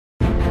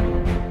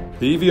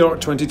The EV ARC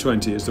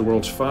 2020 is the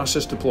world's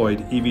fastest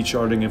deployed EV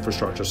charging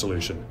infrastructure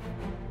solution.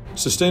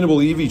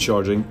 Sustainable EV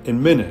charging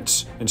in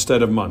minutes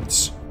instead of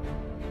months.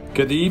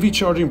 Get the EV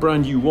charging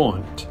brand you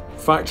want,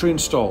 factory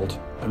installed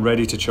and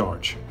ready to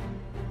charge.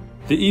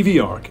 The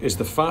EV ARC is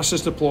the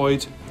fastest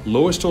deployed,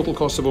 lowest total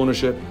cost of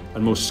ownership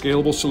and most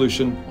scalable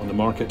solution on the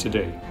market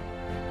today.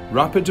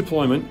 Rapid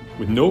deployment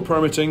with no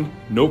permitting,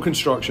 no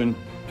construction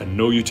and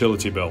no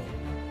utility bill.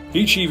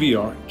 Each EV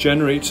ARC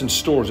generates and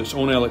stores its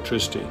own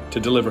electricity to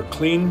deliver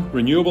clean,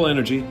 renewable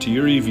energy to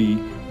your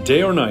EV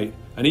day or night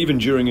and even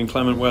during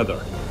inclement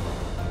weather.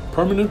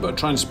 Permanent but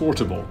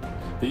transportable,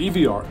 the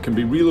EV ARC can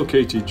be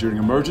relocated during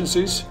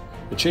emergencies,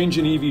 a change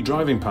in EV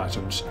driving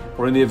patterns,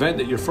 or in the event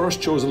that your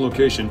first chosen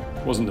location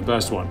wasn't the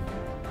best one.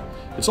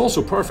 It's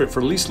also perfect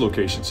for lease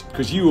locations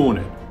because you own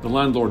it, the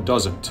landlord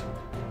doesn't.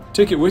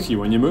 Take it with you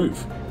when you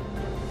move.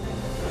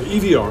 The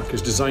EV ARC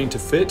is designed to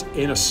fit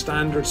in a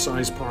standard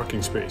size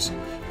parking space,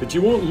 but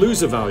you won't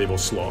lose a valuable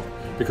slot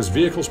because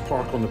vehicles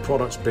park on the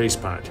product's base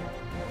pad.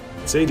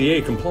 It's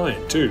ADA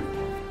compliant too.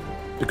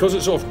 Because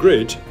it's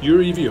off-grid,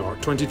 your EV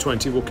ARC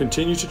 2020 will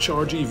continue to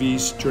charge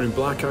EVs during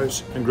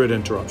blackouts and grid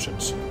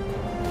interruptions.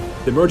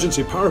 The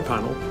emergency power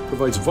panel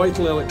provides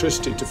vital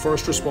electricity to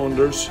first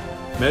responders,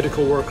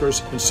 medical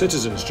workers and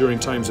citizens during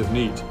times of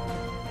need.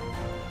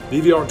 The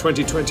EV ARC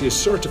 2020 is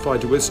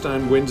certified to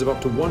withstand winds of up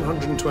to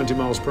 120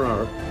 miles per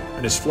hour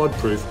and is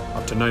flood-proof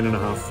up to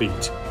 9.5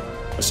 feet.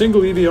 A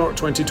single EV ARC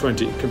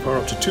 2020 can power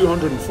up to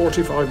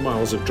 245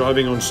 miles of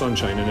driving on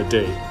sunshine in a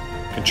day,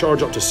 can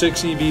charge up to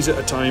 6 EVs at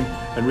a time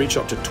and reach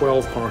up to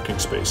 12 parking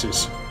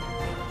spaces.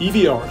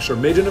 EV ARCs are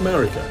made in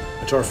America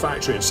at our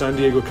factory in San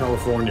Diego,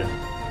 California.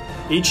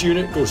 Each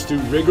unit goes through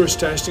rigorous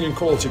testing and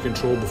quality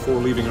control before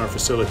leaving our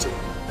facility.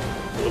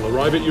 It will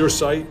arrive at your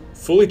site,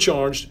 fully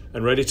charged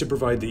and ready to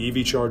provide the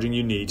EV charging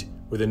you need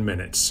within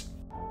minutes.